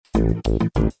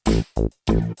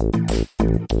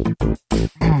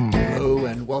Hello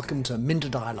and welcome to Minter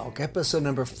Dialogue, episode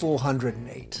number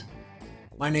 408.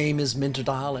 My name is Minter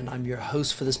Dial and I'm your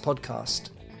host for this podcast.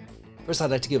 First,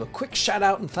 I'd like to give a quick shout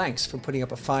out and thanks for putting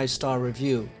up a 5-star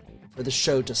review for the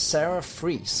show to Sarah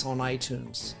Freese on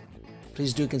iTunes.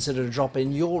 Please do consider to drop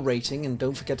in your rating and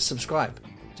don't forget to subscribe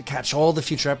to catch all the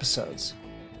future episodes.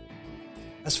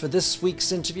 As for this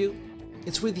week's interview,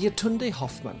 it's with Yetunde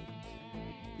Hofmann.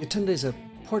 Yetunde is a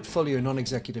portfolio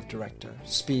non-executive director,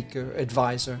 speaker,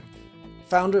 advisor,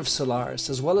 founder of Solaris,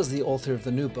 as well as the author of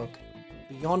the new book,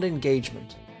 Beyond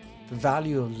Engagement, The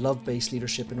Value of Love-Based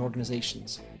Leadership in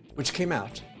Organizations, which came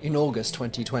out in August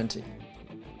 2020.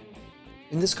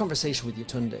 In this conversation with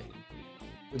Yetunde,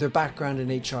 with her background in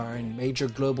HR and major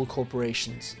global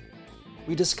corporations,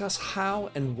 we discuss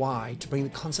how and why to bring the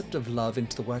concept of love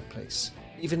into the workplace,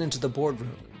 even into the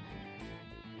boardroom.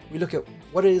 We look at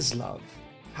what is love,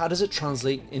 how does it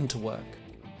translate into work,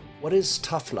 what is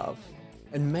tough love,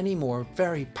 and many more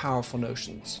very powerful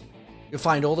notions. You'll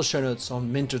find all the show notes on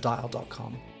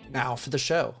minterdial.com. Now for the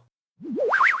show.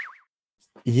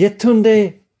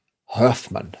 Yetunde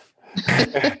Hofmann.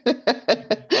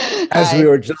 As we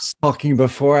were just talking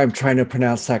before, I'm trying to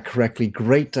pronounce that correctly.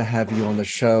 Great to have you on the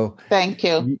show. Thank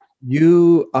you.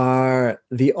 You are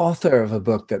the author of a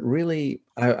book that really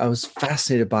I was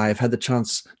fascinated by. I've had the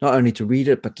chance not only to read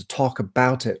it, but to talk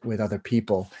about it with other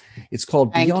people. It's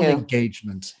called Beyond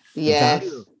Engagement, Yes. The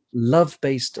Value of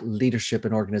Love-Based Leadership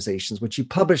in Organizations, which you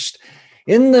published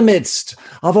in the midst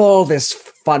of all this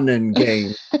fun and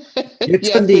game.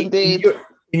 Yes, indeed.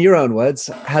 In your own words,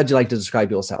 how'd you like to describe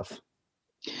yourself?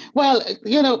 Well,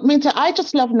 Minta, I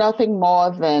just love nothing more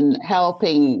than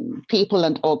helping people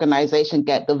and organizations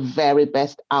get the very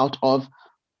best out of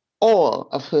all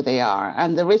of who they are.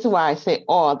 And the reason why I say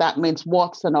all, that means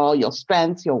warts and all, your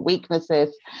strengths, your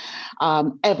weaknesses,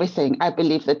 everything. I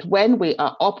believe that when we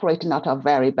are operating at our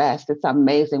very best, it's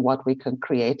amazing what we can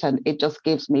create. And it just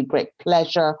gives me great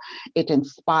pleasure. It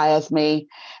inspires me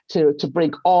to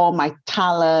bring all my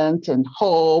talent and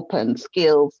hope and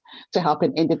skills to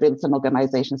helping individuals and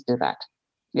organizations do that.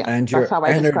 Yeah, and that's how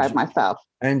I describe myself.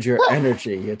 And your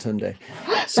energy, Yetunde.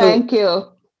 So thank you.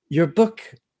 Your book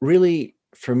really,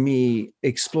 for me,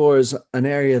 explores an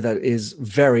area that is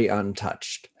very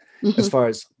untouched. Mm-hmm. As far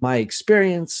as my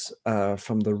experience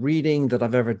from the reading that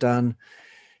I've ever done.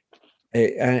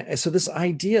 So this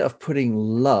idea of putting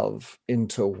love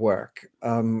into work,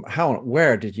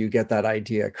 where did you get that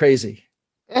idea? Crazy.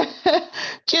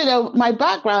 My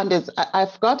background is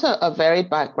I've got a varied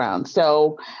background.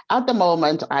 So at the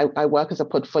moment, I work as a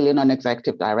portfolio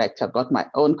non-executive director. I've got my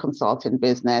own consulting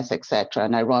business, etc.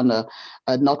 And I run a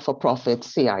not-for-profit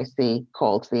CIC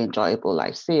called the Enjoyable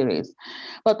Life Series.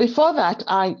 But before that,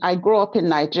 I grew up in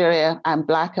Nigeria. I'm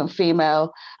Black and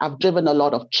female. I've driven a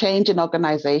lot of change in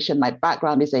organization. My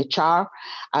background is HR.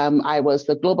 I was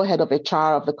the global head of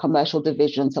HR of the commercial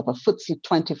divisions of a FTSE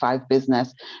 25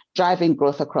 business, driving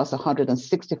growth across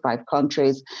 165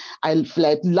 countries. I've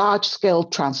led large-scale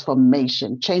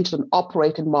transformation, changed an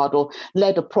operating model,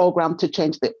 led a program to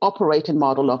change the operating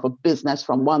model of a business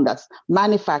from one that's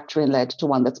manufacturing-led to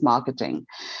one that's marketing.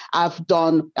 I've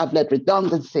led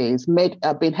redundancies,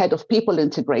 been head of people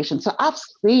integration. So I've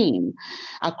seen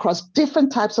across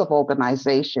different types of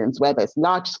organizations, whether it's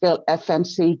large-scale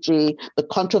FMCG, the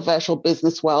controversial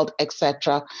business world,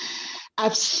 etc.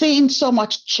 I've seen so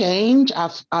much change.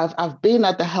 I've been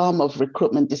at the helm of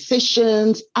recruitment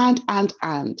decisions and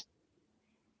I've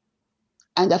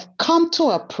come to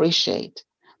appreciate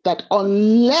that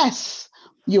unless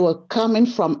you are coming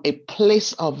from a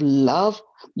place of love,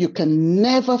 you can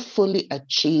never fully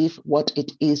achieve what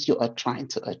it is you are trying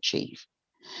to achieve.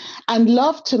 And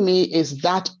love to me is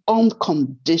that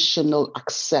unconditional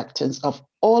acceptance of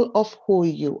all of who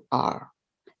you are,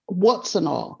 what's and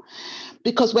all.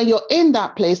 Because when you're in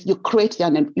that place, you create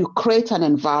an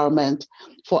environment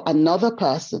for another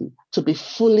person to be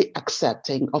fully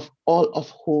accepting of all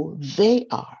of who they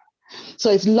are. So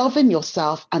it's loving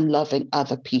yourself and loving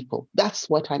other people. That's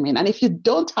what I mean. And if you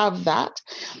don't have that,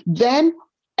 then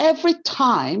every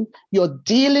time you're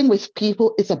dealing with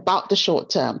people, it's about the short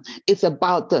term. It's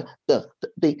about the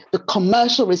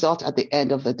commercial result at the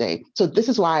end of the day. So this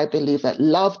is why I believe that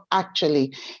love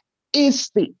actually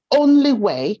is the only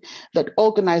way that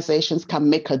organizations can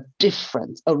make a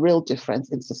difference, a real difference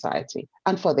in society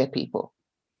and for their people.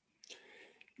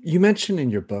 You mentioned in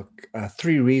your book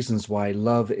 3 reasons why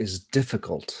love is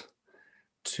difficult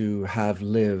to have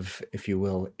live, if you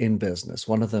will, in business.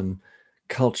 One of them,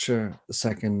 culture. The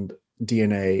second,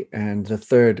 DNA. And the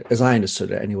third, as I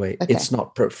understood it anyway, It's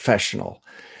not professional.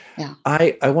 Yeah.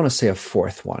 I want to say a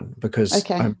fourth one because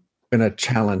Okay. I'm going to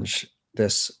challenge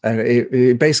this. And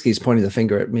it basically is pointing the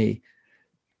finger at me.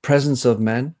 Presence of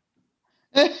men.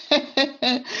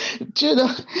 Do you know,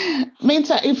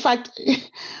 Minta, in fact,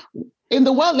 in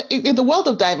the world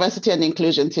of diversity and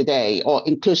inclusion today, or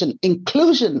inclusion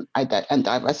and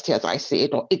diversity as I see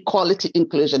it, or equality,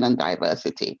 inclusion and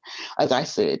diversity as I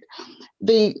see it,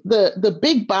 the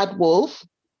big bad wolf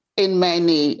in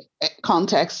many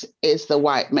contexts is the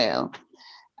white male.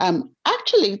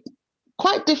 Actually,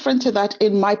 quite different to that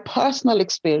in my personal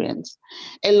experience.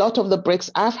 A lot of the breaks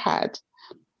I've had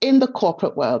in the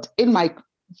corporate world, in my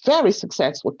very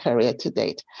successful career to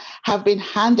date, have been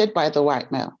handed by the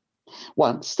white male.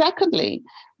 One. Secondly,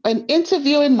 when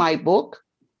interviewing my book,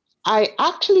 I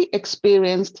actually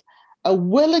experienced a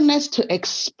willingness to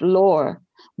explore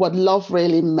what love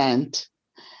really meant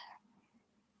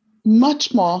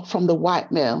much more from the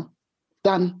white male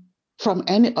than from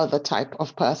any other type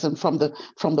of person, from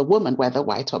the woman, whether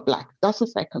white or black. That's the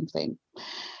second thing.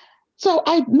 So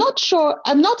I'm not sure.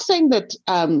 I'm not saying that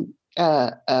I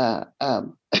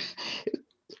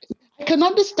can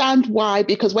understand why,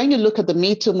 because when you look at the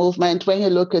Me Too movement, when you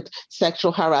look at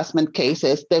sexual harassment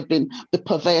cases, the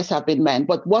purveyors have been men.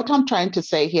 But what I'm trying to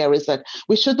say here is that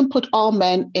we shouldn't put all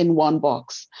men in one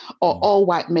box or all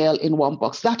white male in one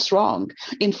box. That's wrong.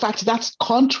 In fact, that's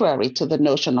contrary to the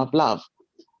notion of love,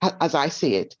 as I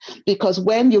see it. Because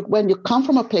when you come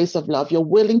from a place of love, you're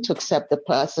willing to accept the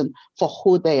person for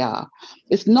who they are.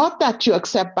 It's not that you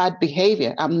accept bad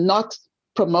behavior. I'm not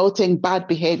promoting bad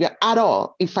behavior at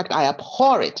all. In fact, I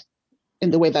abhor it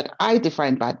in the way that I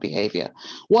define bad behavior.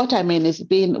 What I mean is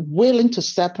being willing to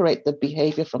separate the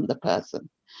behavior from the person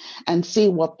and see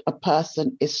what a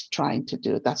person is trying to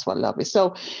do. That's what love is.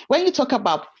 So when you talk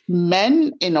about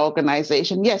men in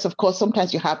organization, yes, of course,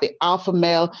 sometimes you have the alpha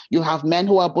male, you have men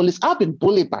who are bullies. I've been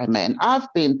bullied by men.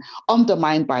 I've been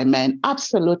undermined by men,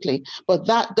 absolutely. But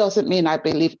that doesn't mean I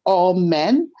believe all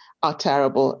men are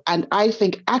terrible. And I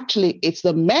think actually it's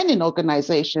the men in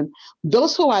organization,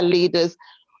 those who are leaders,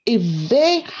 if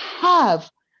they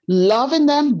have love in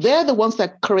them, they're the ones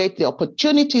that create the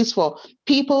opportunities for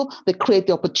people, they create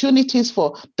the opportunities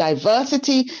for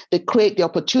diversity, they create the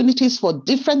opportunities for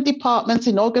different departments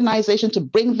in organization to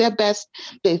bring their best.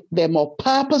 They're more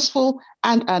purposeful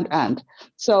and.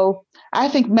 So I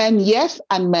think men yes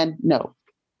and men no.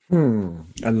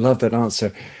 I love that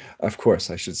answer. Of course,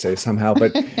 I should say somehow,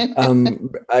 but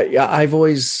I've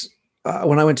always,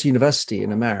 when I went to university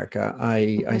in America,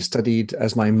 I studied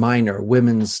as my minor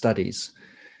women's studies,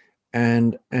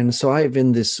 and so I've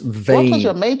in this vein. What was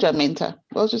your major, Minta?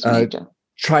 What was your major?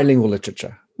 Trilingual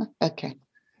literature. Okay.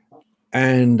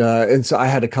 And so I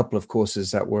had a couple of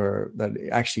courses that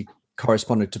actually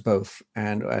corresponded to both,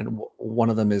 and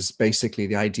one of them is basically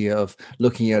the idea of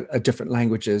looking at different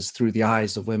languages through the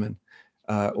eyes of women,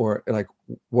 or like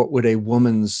what would a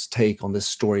woman's take on this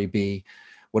story be?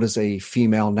 What is a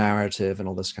female narrative, and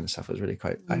all this kind of stuff. It was really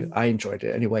quite, I enjoyed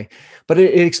it anyway, but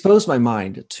it exposed my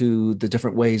mind to the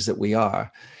different ways that we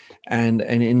are. And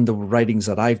in the writings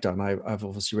that I've done, I've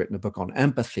obviously written a book on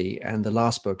empathy, and the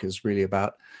last book is really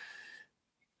about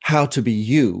how to be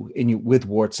you with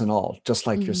warts and all, just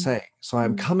like you're saying. So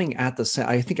I'm coming at the same,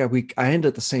 I think I end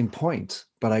at the same point,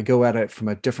 but I go at it from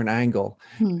a different angle.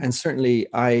 And certainly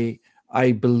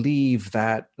I believe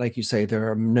that, like you say,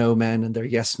 there are no men and there are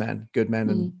yes men, good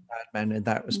men and bad men in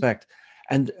that respect.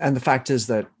 And the fact is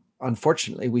that,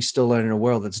 unfortunately, we still live in a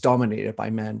world that's dominated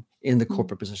by men in the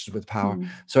corporate positions with power.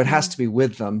 So it has to be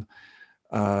with them,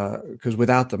 because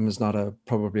without them is not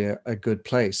probably a good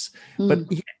place. But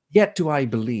yet do I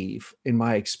believe, in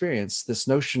my experience, this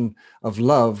notion of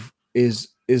love is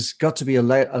got to be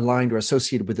aligned or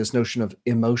associated with this notion of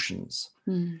emotions.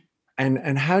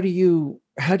 And how do you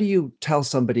tell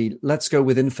somebody, let's go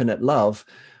with infinite love,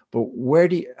 but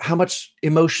how much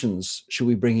emotions should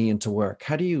we bring into work?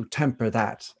 How do you temper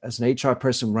that as an HR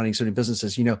person running certain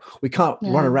businesses? We can't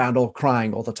run around all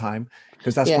crying all the time,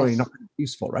 because that's probably not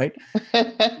useful, right?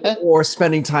 Or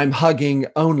spending time hugging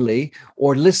only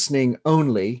or listening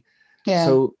only.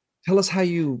 So tell us how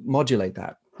you modulate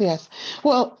that. Yes.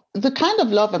 Well, the kind of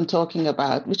love I'm talking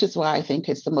about, which is why I think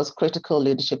it's the most critical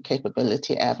leadership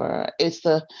capability ever, is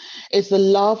the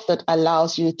love that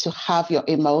allows you to have your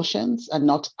emotions and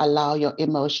not allow your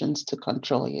emotions to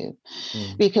control you.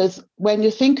 Because when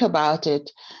you think about it,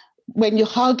 when you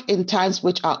hug in times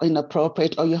which are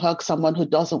inappropriate, or you hug someone who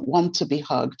doesn't want to be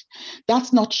hugged,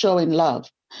 that's not showing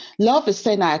love. Love is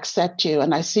saying, I accept you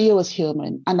and I see you as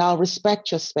human and I'll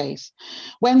respect your space.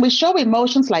 When we show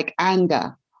emotions like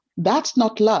anger, that's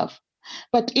not love.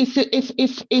 But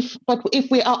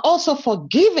if we are also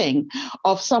forgiving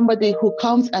of somebody who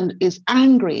comes and is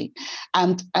angry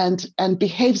and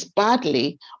behaves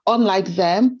badly, unlike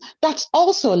them, that's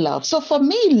also love. So for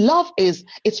me, love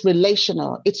it's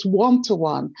relational, it's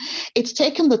one-to-one. It's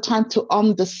taking the time to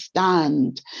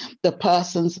understand the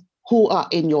person's who are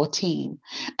in your team.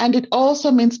 And it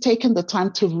also means taking the time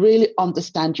to really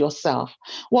understand yourself.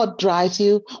 What drives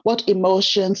you? What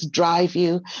emotions drive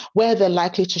you? Where they're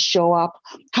likely to show up?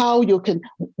 How you can,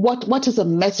 what is a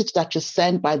message that you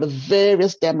send by the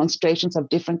various demonstrations of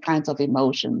different kinds of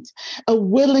emotions? A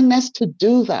willingness to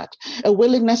do that, a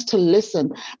willingness to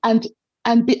listen and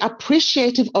be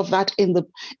appreciative of that in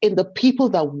the people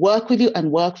that work with you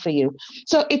and work for you.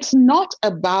 So it's not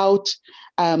about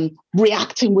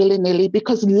reacting willy-nilly,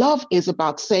 because love is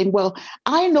about saying, well,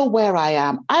 I know where I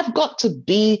am. I've got to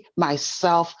be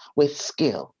myself with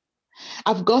skill.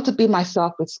 I've got to be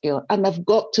myself with skill, and I've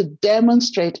got to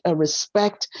demonstrate a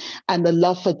respect and a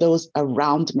love for those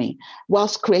around me.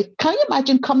 Can you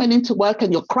imagine coming into work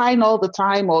and you're crying all the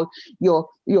time, or you're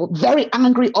very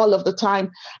angry all of the time?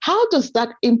 How does that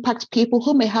impact people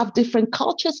who may have different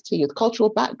cultures to you, cultural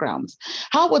backgrounds?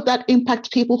 How would that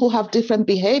impact people who have different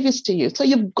behaviors to you? So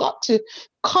you've got to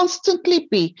constantly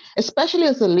be, especially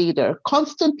as a leader,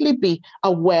 constantly be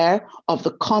aware of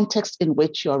the context in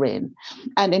which you're in.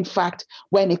 And in fact,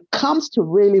 when it comes to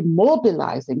really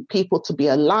mobilizing people to be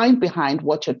aligned behind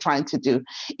what you're trying to do,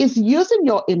 is using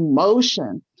your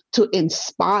emotion to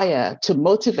inspire, to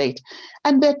motivate.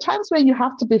 And there are times when you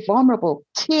have to be vulnerable.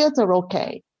 Tears are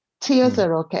okay. Tears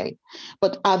are okay.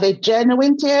 But are they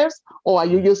genuine tears, or are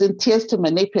you using tears to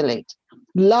manipulate?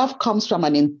 Love comes from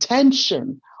an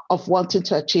intention of wanting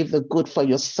to achieve the good for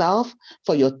yourself,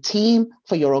 for your team,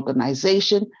 for your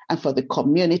organization, and for the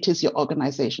communities your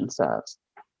organization serves.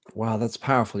 Wow, that's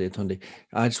powerful, Yetunde.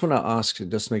 I just want to ask,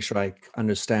 just to make sure I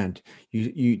understand.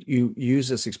 You use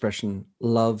this expression,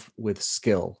 love with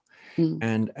skill.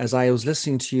 And as I was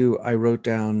listening to you, I wrote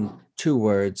down two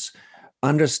words: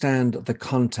 understand the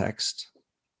context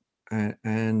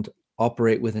and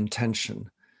operate with intention.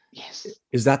 Yes.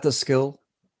 Is that the skill?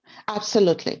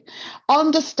 Absolutely.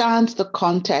 Understand the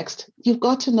context. You've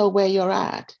got to know where you're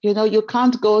at. You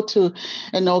can't go to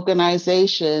an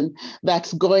organization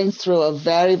that's going through a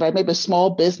very, very, maybe a small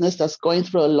business that's going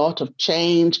through a lot of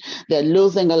change. They're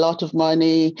losing a lot of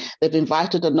money. They've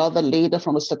invited another leader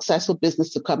from a successful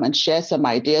business to come and share some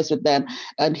ideas with them.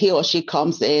 And he or she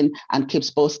comes in and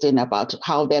keeps boasting about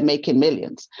how they're making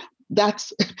millions.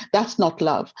 That's not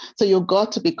love. So you've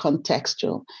got to be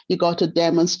contextual. You got to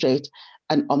demonstrate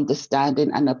an understanding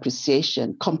and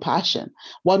appreciation, compassion.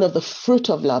 One of the fruit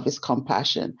of love is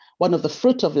compassion. One of the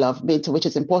fruit of love, which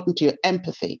is important to you,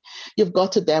 empathy. You've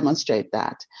got to demonstrate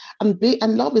that. And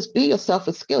love is be yourself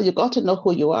with skill. You've got to know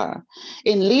who you are.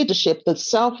 In leadership,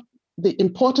 the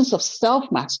importance of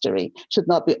self-mastery should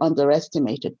not be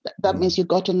underestimated. That means you've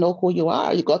got to know who you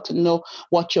are. You've got to know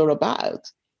what you're about.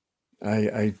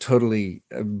 I totally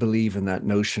believe in that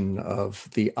notion of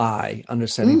the I,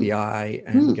 understanding the I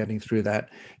and getting through that.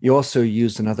 You also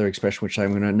used another expression, which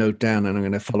I'm going to note down and I'm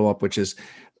going to follow up, which is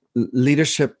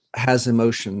leadership has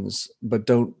emotions, but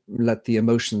don't let the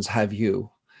emotions have you,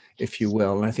 if you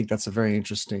will. And I think that's a very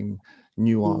interesting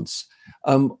nuance.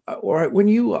 All right, when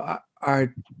you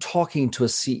are talking to a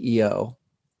CEO,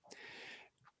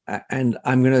 and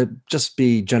I'm going to just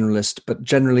be generalist, but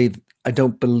generally, I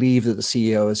don't believe that the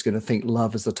CEO is going to think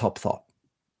love is the top thought.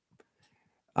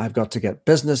 I've got to get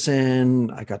business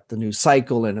in. I got the new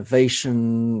cycle,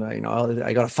 innovation.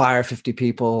 I got to fire 50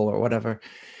 people or whatever.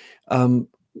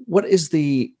 What is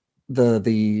the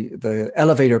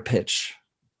elevator pitch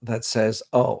that says,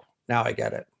 "Oh, now I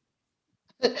get it"?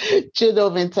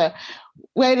 Winter,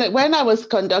 when I was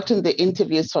conducting the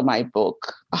interviews for my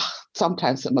book,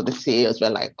 sometimes some of the CEOs were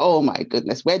like, "Oh my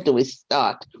goodness, where do we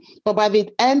start?" But by the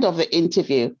end of the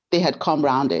interview, they had come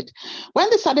around it. When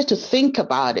they started to think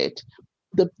about it,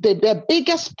 the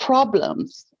biggest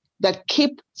problems that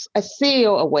keep a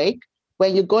CEO awake,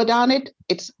 when you go down it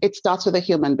starts with a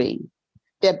human being.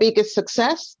 Their biggest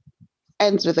success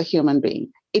ends with a human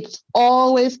being. It's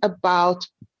always about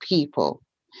people.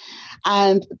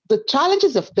 And the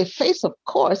challenges they face, of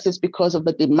course, is because of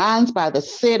the demands by the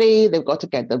city. They've got to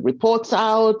get the reports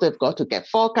out, they've got to get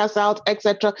forecasts out,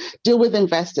 etc., deal with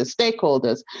investors,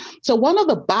 stakeholders. So one of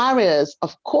the barriers,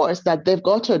 of course, that they've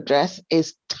got to address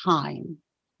is time,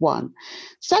 one.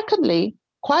 Secondly,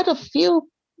 quite a few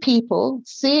people,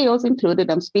 CEOs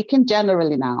included, I'm speaking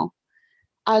generally now,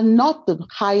 are not the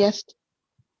highest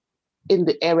in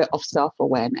the area of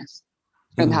self-awareness.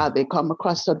 and how they come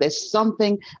across. So there's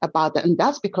something about that. And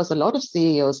that's because a lot of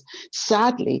CEOs,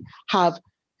 sadly, have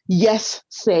yes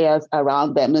sayers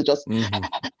around them. And just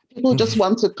people just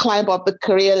want to climb up the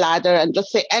career ladder and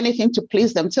just say anything to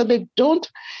please them. So they don't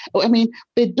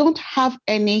have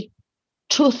any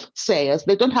truth sayers.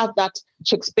 They don't have that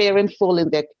Shakespearean fool in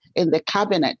the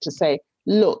cabinet to say,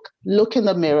 look in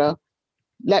the mirror.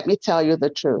 Let me tell you the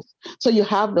truth. So you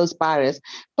have those barriers.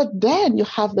 But then you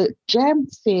have the gem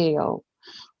CEO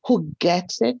who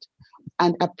gets it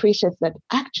and appreciates that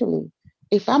actually,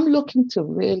 if I'm looking to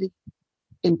really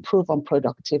improve on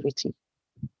productivity,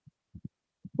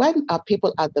 when are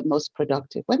people at the most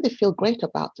productive? When they feel great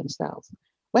about themselves.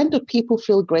 When do people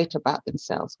feel great about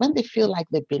themselves? When they feel like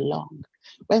they belong,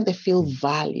 when they feel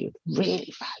valued,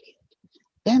 really valued,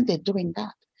 then they're doing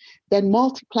that. Then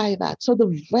multiply that. So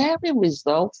the very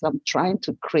results I'm trying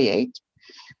to create,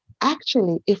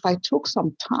 actually, if I took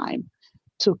some time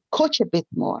to coach a bit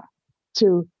more,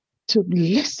 to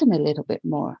listen a little bit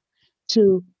more,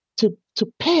 to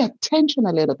pay attention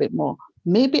a little bit more,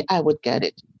 maybe I would get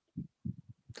it.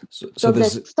 So they're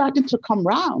starting to come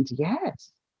round,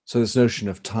 yes. So this notion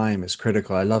of time is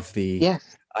critical. I love the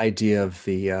yes. idea of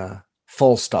the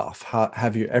full staff.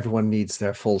 Everyone needs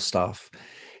their full staff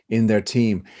in their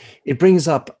team. It brings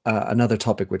up another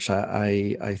topic which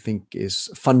I think is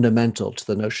fundamental to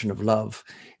the notion of love,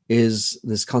 is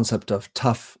this concept of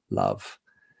tough love,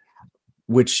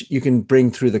 which you can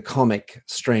bring through the comic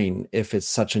strain if it's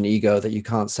such an ego that you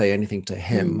can't say anything to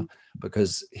him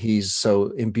because he's so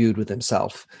imbued with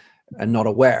himself and not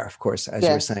aware, of course, as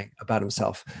you were saying, about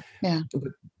himself. Yeah.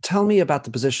 But tell me about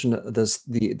the position,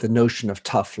 the notion of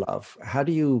tough love. How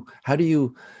do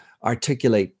you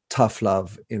articulate tough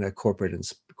love in a corporate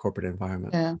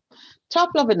environment? Yeah, tough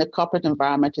love in a corporate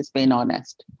environment is being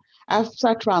honest. I've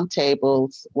sat around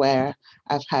tables where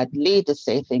I've had leaders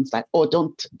say things like, "Oh,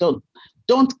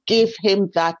 don't give him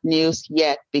that news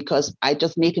yet because I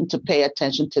just need him to pay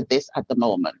attention to this at the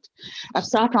moment." I've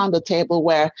sat around the table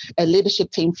where a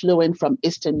leadership team flew in from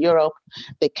Eastern Europe.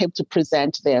 They came to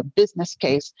present their business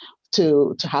case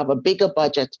to have a bigger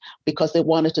budget because they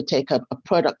wanted to take a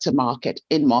product to market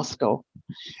in Moscow.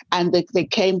 And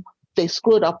they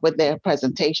screwed up with their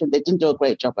presentation. They didn't do a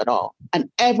great job at all. And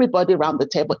everybody around the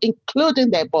table,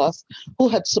 including their boss, who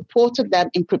had supported them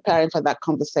in preparing for that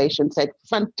conversation, said,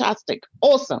 "Fantastic,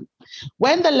 awesome."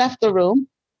 When they left the room,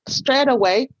 straight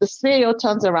away, the CEO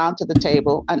turns around to the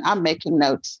table, and I'm making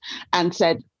notes, and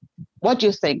said, "What do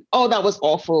you think?" "Oh, that was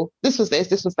awful. This was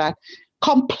this was that."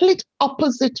 Complete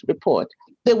opposite report.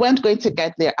 They weren't going to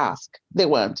get their ask. They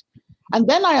weren't. And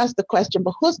then I asked the question,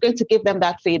 but who's going to give them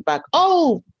that feedback?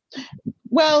 "Oh,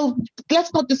 well,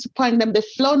 let's not disappoint them.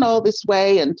 They've flown all this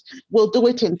way and we'll do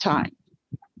it in time."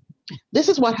 This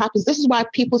is what happens. This is why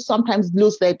people sometimes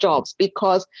lose their jobs,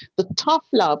 because tough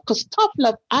love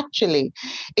actually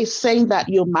is saying that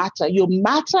you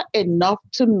matter enough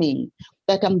to me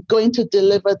that I'm going to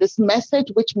deliver this message,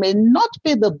 which may not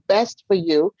be the best for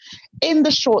you in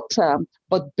the short term,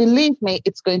 but believe me,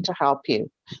 it's going to help you.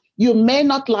 You may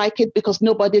not like it because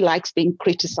nobody likes being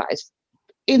criticized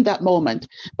in that moment.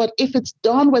 But if it's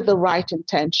done with the right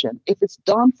intention, if it's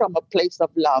done from a place of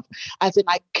love, as in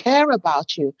I care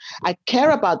about you, I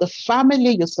care about the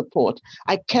family you support,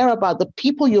 I care about the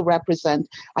people you represent,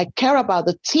 I care about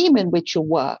the team in which you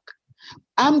work,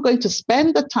 I'm going to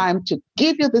spend the time to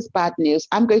give you this bad news.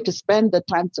 I'm going to spend the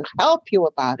time to help you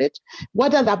about it,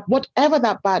 whatever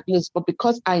that bad news, but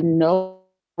because I know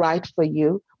right for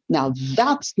you. Now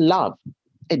that's love.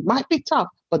 It might be tough,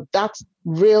 but that's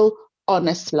real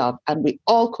honest love, and we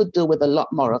all could do with a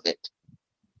lot more of it.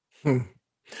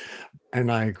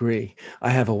 And I agree. I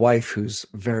have a wife who's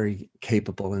very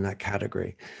capable in that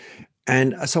category.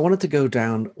 And so I wanted to go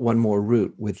down one more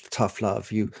route with tough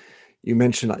love. You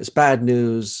mentioned it's bad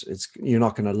news. You're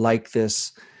not going to like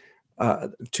this.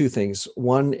 Two things.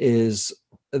 One is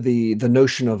the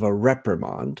notion of a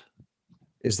reprimand.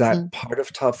 Is that part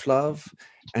of tough love?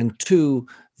 And two,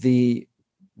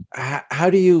 how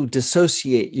do you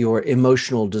dissociate your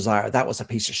emotional desire? That was a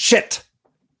piece of shit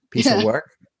of work.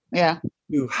 Yeah.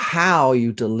 To how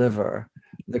you deliver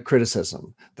the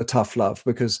criticism, the tough love,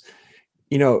 because,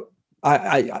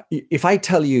 if I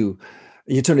tell you,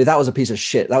 Yetunde, that was a piece of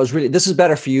shit. This is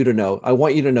better for you to know. I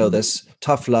want you to know this,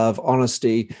 tough love,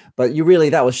 honesty, but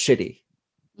that was shitty.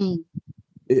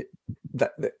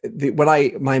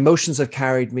 My emotions have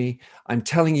carried me. I'm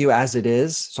telling you as it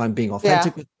is. So I'm being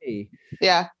authentic with me.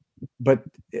 Yeah. But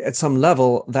at some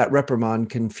level, that reprimand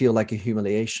can feel like a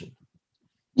humiliation.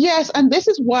 Yes. And this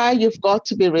is why you've got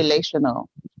to be relational.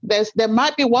 There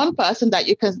might be one person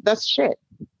that's shit.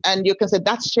 And you can say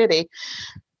that's shitty.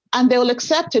 And they will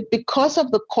accept it because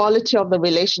of the quality of the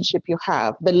relationship you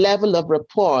have, the level of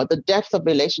rapport, the depth of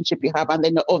relationship you have. And they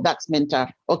know, oh, that's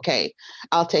Minta. Okay,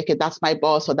 I'll take it. That's my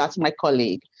boss or that's my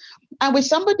colleague. And with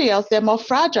somebody else, they're more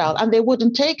fragile and they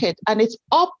wouldn't take it. And it's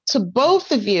up to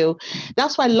both of you.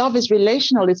 That's why love is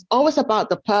relational. It's always about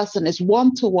the person. It's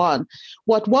one-to-one.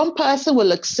 What one person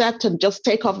will accept and just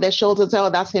take off their shoulders and say, oh,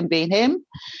 that's him being him,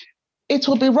 it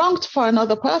will be wrong for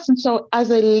another person. So as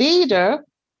a leader,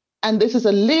 and this is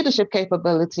a leadership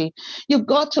capability, you've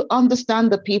got to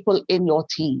understand the people in your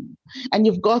team, and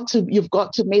you've got to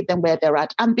meet them where they're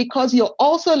at. And because you're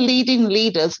also leading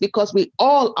leaders, because we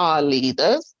all are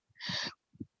leaders,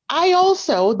 I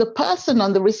also, the person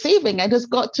on the receiving end, has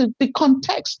got to be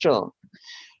contextual.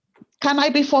 Can I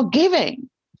be forgiving?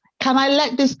 Can I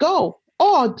let this go?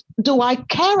 Or do I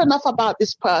care enough about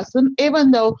this person, even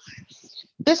though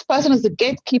this person is the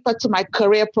gatekeeper to my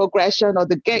career progression, or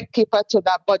the gatekeeper to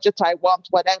that budget I want,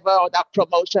 whatever, or that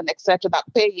promotion, etc., that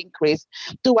pay increase?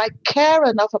 Do I care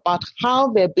enough about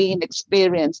how they're being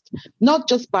experienced, not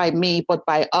just by me, but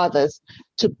by others,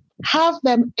 to have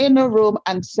them in a room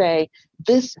and say,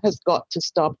 this has got to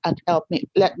stop, and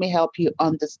let me help you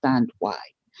understand why?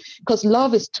 Because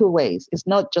love is two ways. It's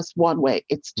not just one way.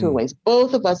 It's two ways.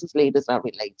 Both of us as leaders are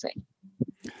relating.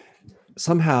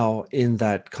 Somehow in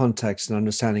that context and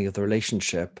understanding of the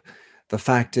relationship, the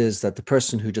fact is that the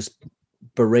person who just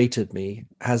berated me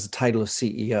has the title of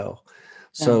CEO.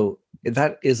 So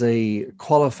that is a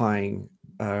qualifying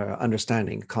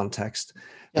understanding context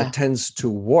that tends to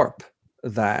warp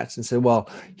that and say, well,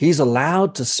 he's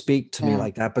allowed to speak to me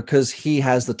like that because he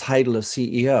has the title of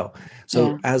CEO.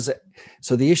 So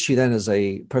so the issue then is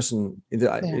a person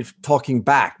if talking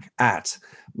back at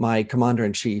my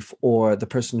commander-in-chief or the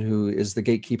person who is the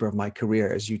gatekeeper of my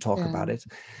career, as you talk about it,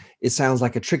 it sounds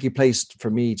like a tricky place for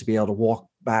me to be able to walk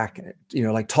back,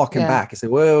 like talking back and say,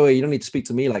 whoa, you don't need to speak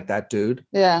to me like that, dude.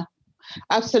 Yeah,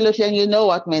 absolutely. And you know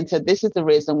what, Minta, this is the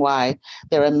reason why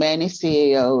there are many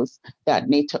CEOs that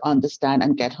need to understand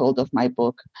and get hold of my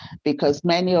book, because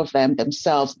many of them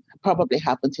themselves probably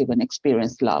haven't even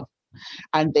experienced love,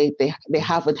 and they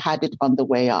haven't had it on the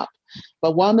way up.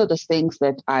 But one of the things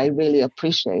that I really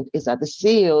appreciate is that the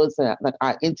CEOs that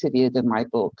I interviewed in my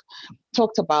book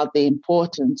talked about the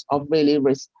importance of really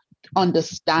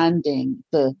understanding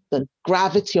the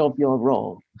gravity of your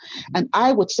role. And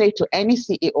I would say to any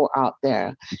CEO out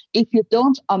there, if you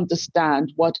don't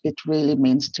understand what it really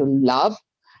means to love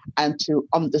and to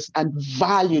understand,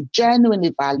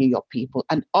 genuinely value your people,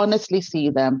 and honestly see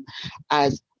them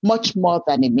as much more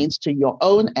than it means to your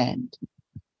own end,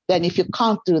 then if you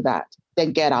can't do that,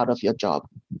 then get out of your job.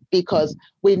 Because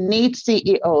we need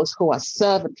CEOs who are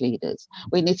servant leaders.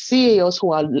 We need CEOs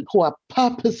who are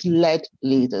purpose-led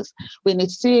leaders. We need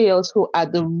CEOs who,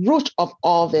 at the root of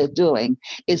all they're doing,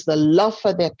 is the love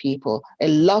for their people, a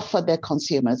love for their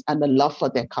consumers, and a love for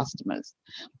their customers.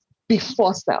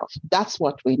 Before self. That's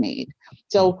what we need.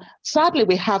 So sadly,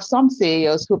 we have some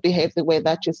CEOs who behave the way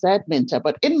that you said, Minta.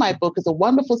 But in my book is a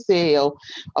wonderful CEO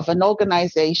of an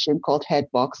organization called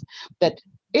Headbox that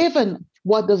even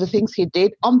one of the things he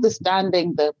did,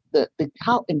 understanding the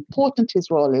how important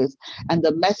his role is and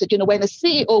the message. When a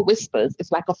CEO whispers,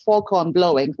 it's like a foghorn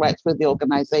blowing right through the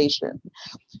organization.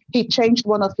 He changed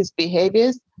one of his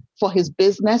behaviors for his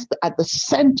business at the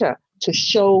center to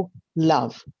show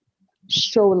love.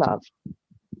 Show love.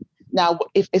 Now,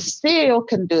 if a CEO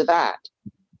can do that,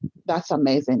 that's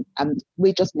amazing. And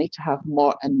we just need to have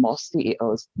more and more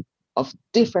CEOs of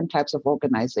different types of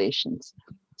organizations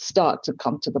start to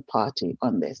come to the party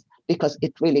on this, because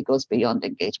it really goes beyond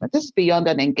engagement. This is beyond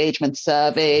an engagement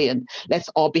survey and let's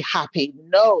all be happy.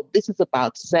 No, this is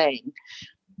about saying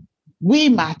we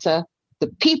matter, the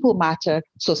people matter,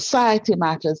 society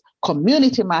matters,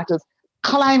 community matters,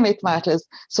 climate matters,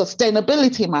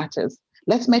 sustainability matters.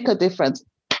 Let's make a difference.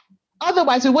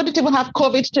 Otherwise, we wouldn't even have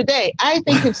COVID today. I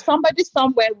think if somebody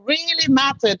somewhere really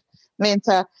mattered,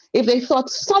 Minta, if they thought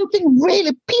something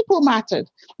really, people mattered,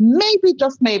 maybe,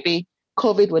 just maybe,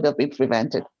 COVID would have been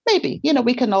prevented. Maybe,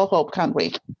 we can all hope, can't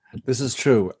we? This is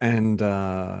true. And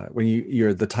when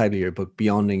you're the title of your book,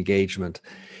 Beyond Engagement,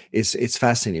 it's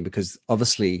fascinating because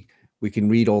obviously we can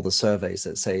read all the surveys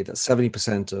that say that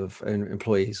 70% of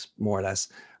employees, more or less,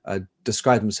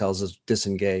 describe themselves as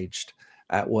disengaged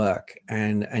at work,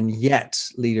 and yet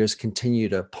leaders continue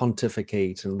to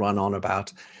pontificate and run on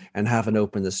about and haven't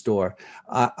opened this door.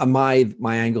 My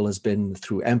angle has been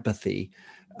through empathy.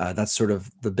 That's sort of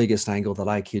the biggest angle that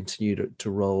I continue to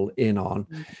roll in on,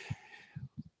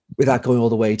 without going all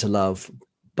the way to love.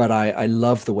 but I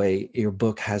love the way your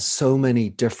book has so many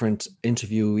different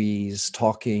interviewees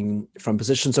talking from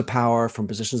positions of power, from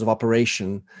positions of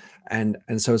operation. And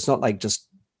so it's not like just,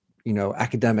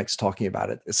 academics talking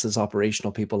about it. This is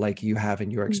operational people like you have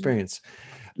in your experience.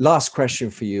 Last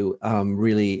question for you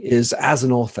really is, as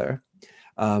an author,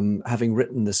 having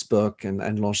written this book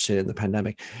and launched it in the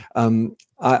pandemic,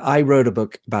 I wrote a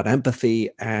book about empathy,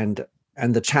 and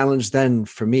the challenge then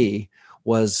for me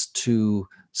was to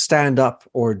stand up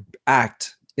or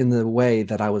act in the way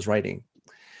that I was writing.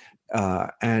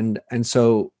 And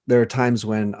so there are times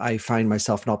when I find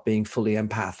myself not being fully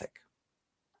empathic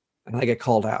and I get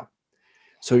called out.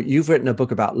 So you've written a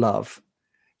book about love,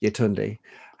 Yetunde.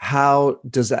 How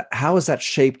has that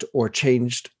shaped or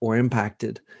changed or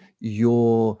impacted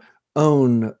your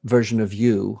own version of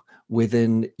you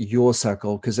within your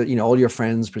circle? Because all your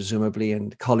friends presumably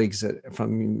and colleagues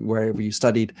from wherever you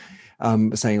studied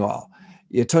saying, "Oh,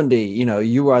 Yetunde,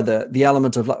 you are the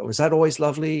element of love." Was that always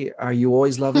lovely? Are you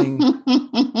always loving?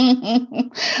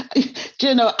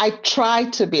 I try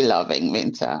to be loving,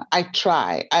 Minta. I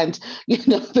try. And,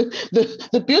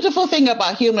 the beautiful thing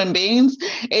about human beings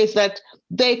is that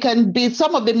they can be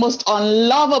some of the most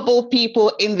unlovable people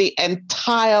in the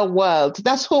entire world.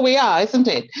 That's who we are, isn't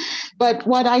it? But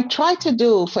what I try to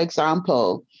do, for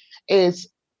example, is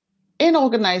in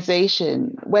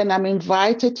organization, when I'm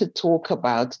invited to talk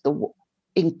about the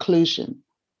inclusion,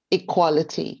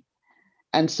 equality,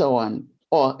 and so on,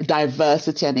 or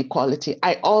diversity and equality,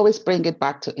 I always bring it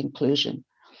back to inclusion,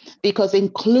 because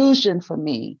inclusion for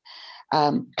me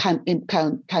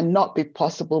cannot be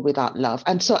possible without love.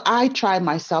 And so I try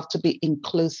myself to be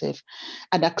inclusive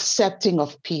and accepting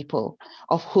of people,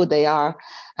 of who they are,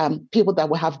 people that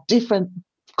will have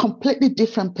completely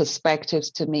different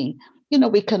perspectives to me.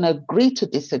 We can agree to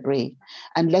disagree,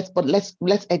 and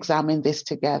let's examine this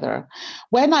together.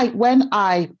 When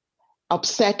I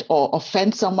upset or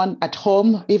offend someone at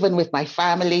home, even with my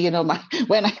family,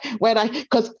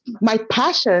 because my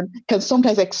passion can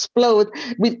sometimes explode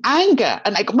with anger,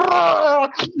 and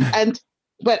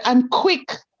but I'm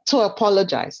quick to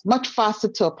apologize, much faster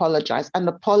to apologize, and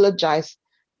apologize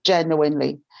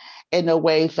genuinely in a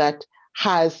way that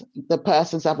has the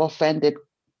persons I've offended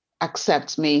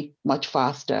accept me much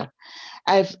faster.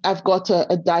 I've got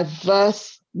a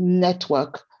diverse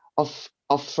network of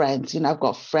friends. I've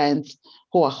got friends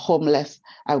who are homeless.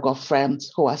 I've got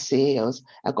friends who are CEOs.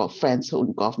 I've got friends who are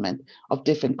in government of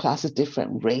different classes,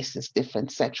 different races,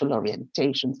 different sexual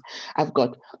orientations. I've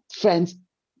got friends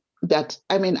that,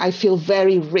 I feel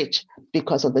very rich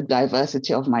because of the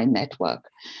diversity of my network.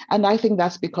 And I think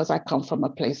that's because I come from a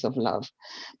place of love.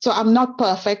 So I'm not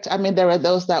perfect. There are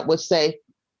those that would say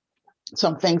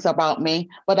some things about me,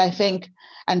 but I think,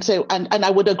 and I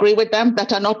would agree with them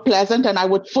that are not pleasant, and I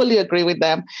would fully agree with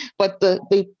them. But the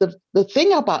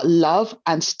thing about love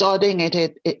and studying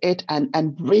it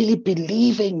and really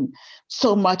believing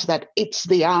so much that it's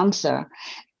the answer,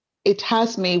 it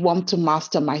has me want to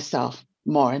master myself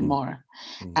more and more,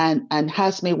 and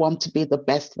has me want to be the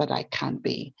best that I can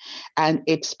be. And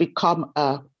it's become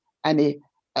I've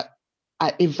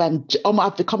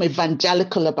become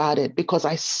evangelical about it, because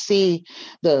I see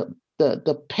the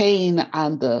pain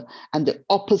and the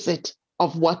opposite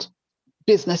of what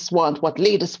business want, what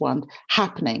leaders want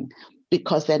happening,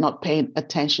 because they're not paying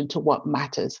attention to what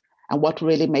matters and what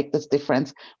really makes this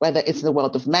difference, whether it's in the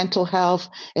world of mental health,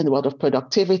 in the world of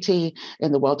productivity,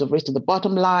 in the world of reaching the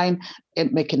bottom line,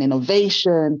 in making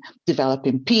innovation,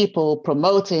 developing people,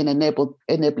 promoting,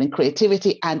 enabling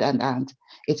creativity, and.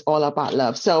 It's all about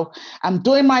love. So I'm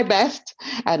doing my best,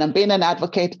 and I'm being an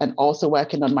advocate, and also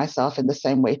working on myself in the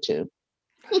same way too.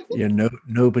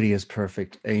 Nobody is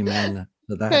perfect. Amen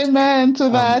to that. Amen to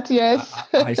that. Yes.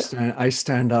 I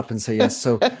stand up and say yes.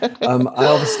 So I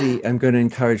obviously am going to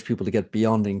encourage people to get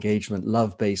beyond engagement,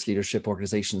 love-based leadership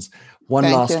organizations. One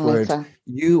Thank last you, word. Mita.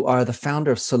 You are the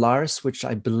founder of Solaris, which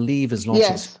I believe is launching.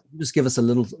 Yes. Just give us a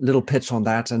little pitch on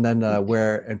that, and then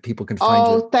where people can find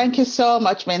you. Oh, thank you so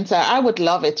much, Minta. I would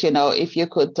love it, if you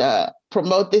could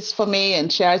promote this for me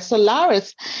and share it.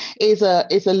 Solaris is a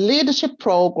leadership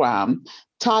program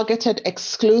targeted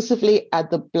exclusively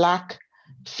at the Black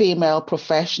female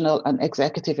professional and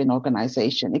executive in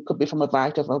organization. It could be from a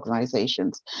variety of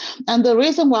organizations. And the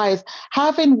reason why is,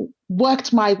 having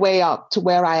worked my way up to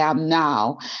where I am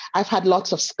now, I've had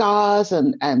lots of scars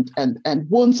and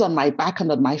wounds on my back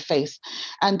and on my face.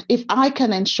 And if I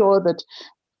can ensure that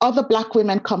other Black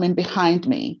women coming behind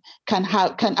me can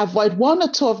avoid one or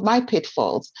two of my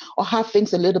pitfalls, or have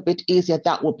things a little bit easier,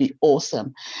 that would be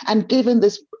awesome. And given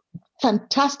this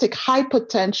fantastic, high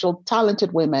potential,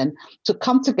 talented women to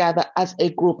come together as a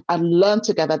group and learn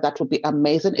together, that would be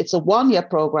amazing. It's a 1-year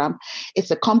program.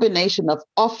 It's a combination of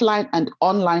offline and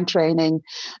online training.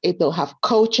 It'll have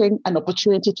coaching, an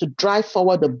opportunity to drive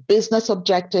forward a business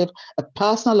objective, a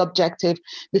personal objective.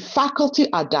 The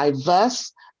faculty are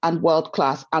diverse and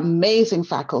world-class, amazing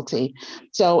faculty.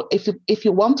 So if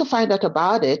you want to find out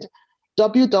about it,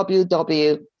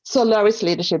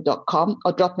 www.solarisleadership.com,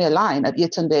 or drop me a line at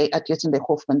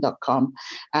yetundehofmann.com.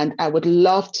 And I would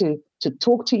love to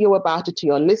talk to you about it, to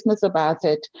your listeners about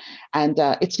it. And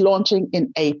it's launching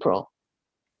in April.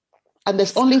 And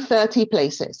there's only 30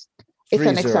 places. It's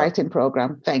an exciting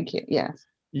program. Thank you. Yes.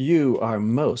 You are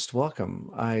most welcome.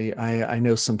 I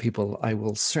know some people I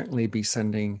will certainly be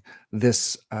sending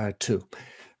this to.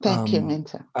 Thank you,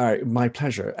 Minta. All right, my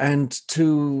pleasure. And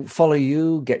to follow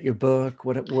you, get your book,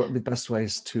 what are the best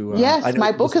ways to... Yes,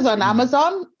 my book is on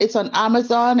Amazon. It's on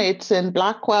Amazon. It's in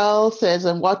Blackwell's, it's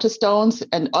in Waterstones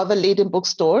and other leading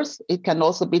bookstores. It can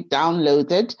also be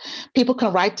downloaded. People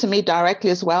can write to me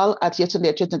directly as well at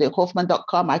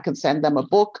yetundehofmann.com. I can send them a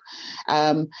book.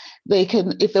 They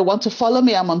can, if they want to follow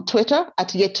me, I'm on Twitter at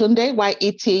Yetunde,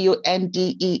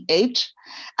 YETUNDEH.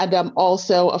 And I'm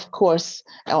also, of course,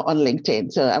 on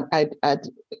LinkedIn. So I'd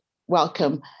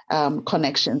welcome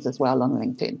connections as well on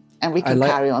LinkedIn. And we can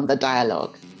carry on the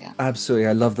dialogue. Yeah. Absolutely.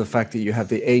 I love the fact that you have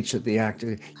the H at the act.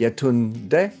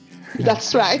 Yetunde?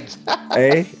 That's right.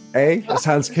 That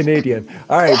sounds Canadian.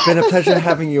 All right. Been a pleasure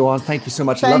having you on. Thank you so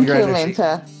much. Thank I love your you, energy.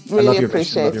 Minta. Really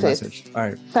appreciate it. Message. All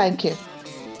right. Thank you.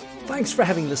 Thanks for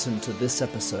having listened to this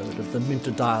episode of the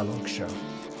Minter Dialogue Show.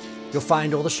 You'll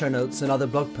find all the show notes and other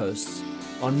blog posts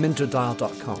on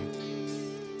minterdial.com.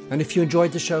 And if you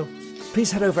enjoyed the show,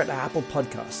 please head over to Apple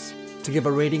Podcasts to give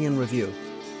a rating and review.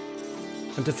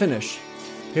 And to finish,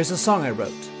 here's a song I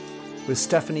wrote with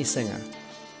Stephanie Singer,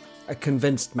 A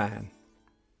Convinced Man.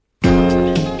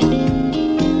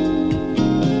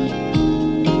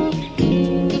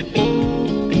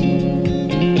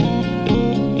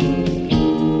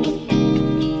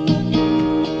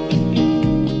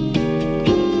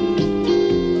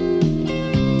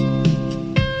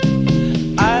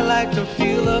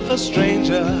 A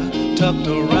stranger tucked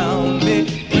around me,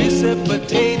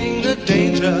 precipitating the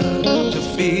danger. To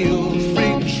feel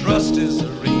free, trust is the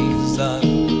reason.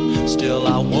 Still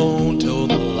I won't toe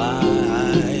the line.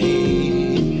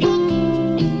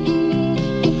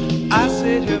 I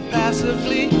sit here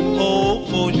passively, hope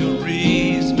for your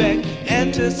respect,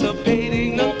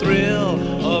 anticipating the thrill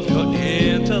of your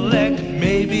intellect.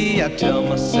 Maybe I tell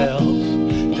myself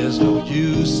there's no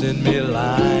use in me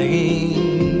lying.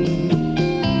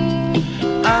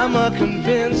 I'm a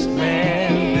convinced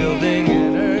man, building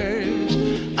an urge.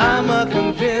 I'm a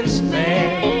convinced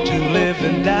man, to live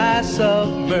and die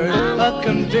submerged. A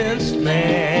convinced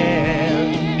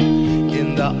man,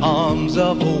 in the arms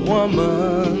of a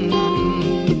woman.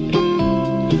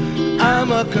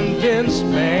 I'm a convinced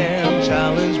man,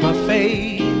 challenge my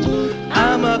fate.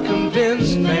 I'm a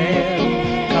convinced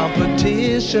man,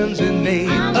 competition's innate.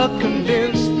 A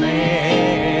convinced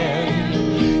man,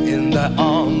 in the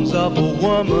arms of a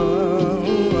woman.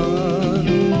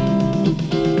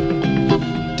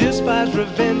 Despise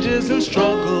revenges and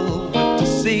struggle with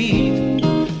deceit.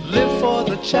 Live for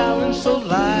the challenge so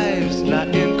life's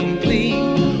not incomplete.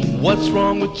 What's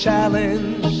wrong with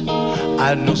challenge?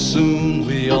 I know soon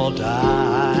we all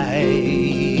die.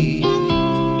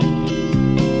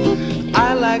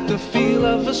 I like the feel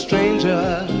of a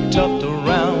stranger tucked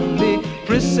around me,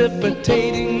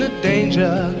 precipitating the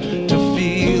danger. To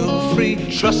feel free,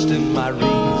 trust in my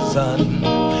reason,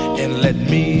 and let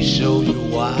me show you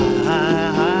why.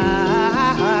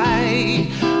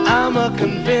 I'm a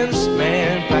convinced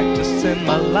man, practicing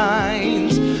my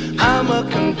lines. I'm a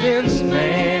convinced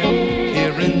man,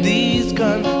 here in these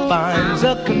confines.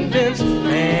 A convinced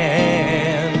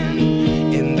man,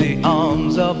 in the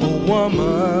arms of a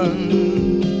woman.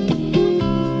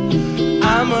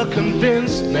 I'm a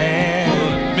convinced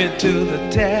man, admit to the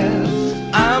test.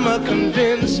 I'm a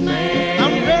convinced man,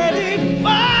 I'm ready for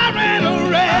an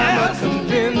arrest. I'm a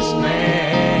convinced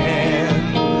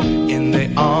man, in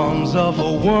the arms of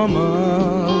a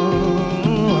woman.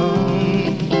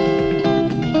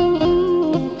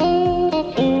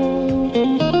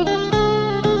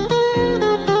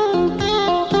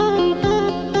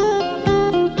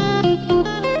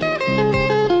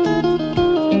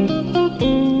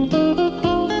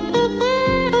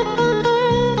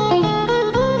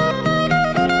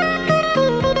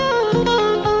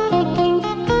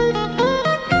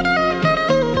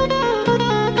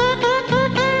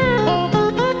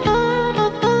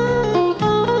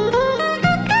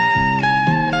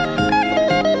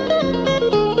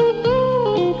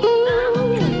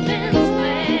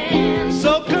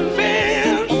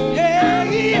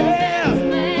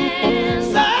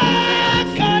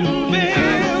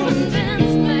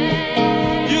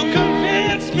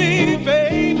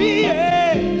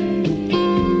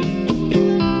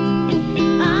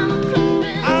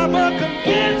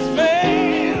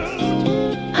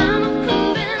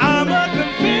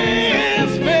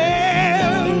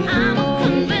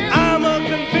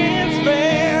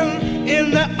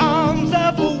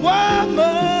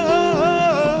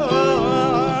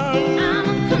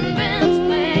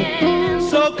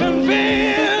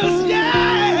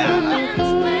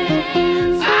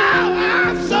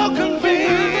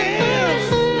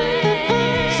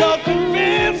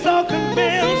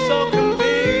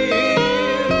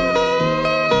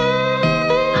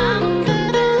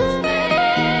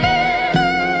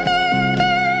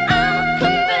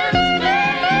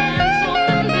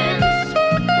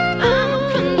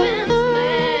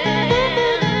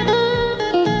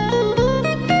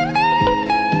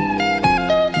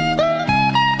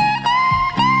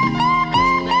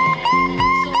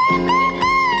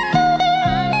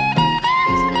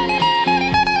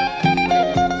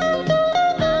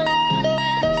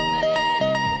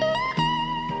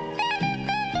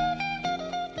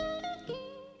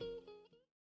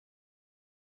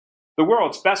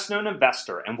 world's best-known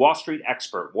investor and Wall Street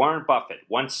expert Warren Buffett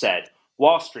once said,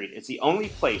 "Wall Street is the only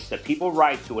place that people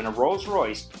ride to in a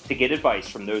Rolls-Royce to get advice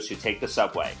from those who take the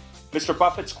subway." Mr.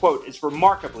 Buffett's quote is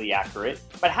remarkably accurate,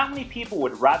 but how many people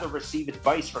would rather receive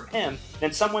advice from him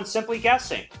than someone simply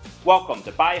guessing? Welcome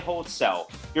to Buy, Hold, Sell,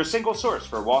 your single source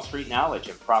for Wall Street knowledge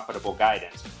and profitable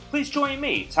guidance. Please join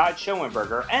me, Todd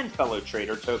Schoenberger, and fellow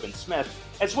trader Tobin Smith,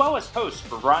 as well as host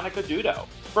Veronica Dudo,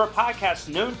 for a podcast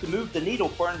known to move the needle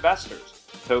for investors.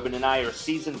 Tobin and I are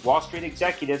seasoned Wall Street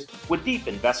executives with deep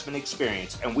investment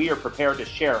experience, and we are prepared to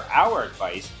share our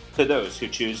advice to those who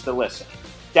choose to listen.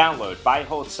 Download Buy,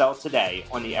 Hold, Sell today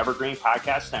on the Evergreen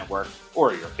Podcast Network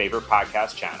or your favorite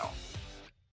podcast channel.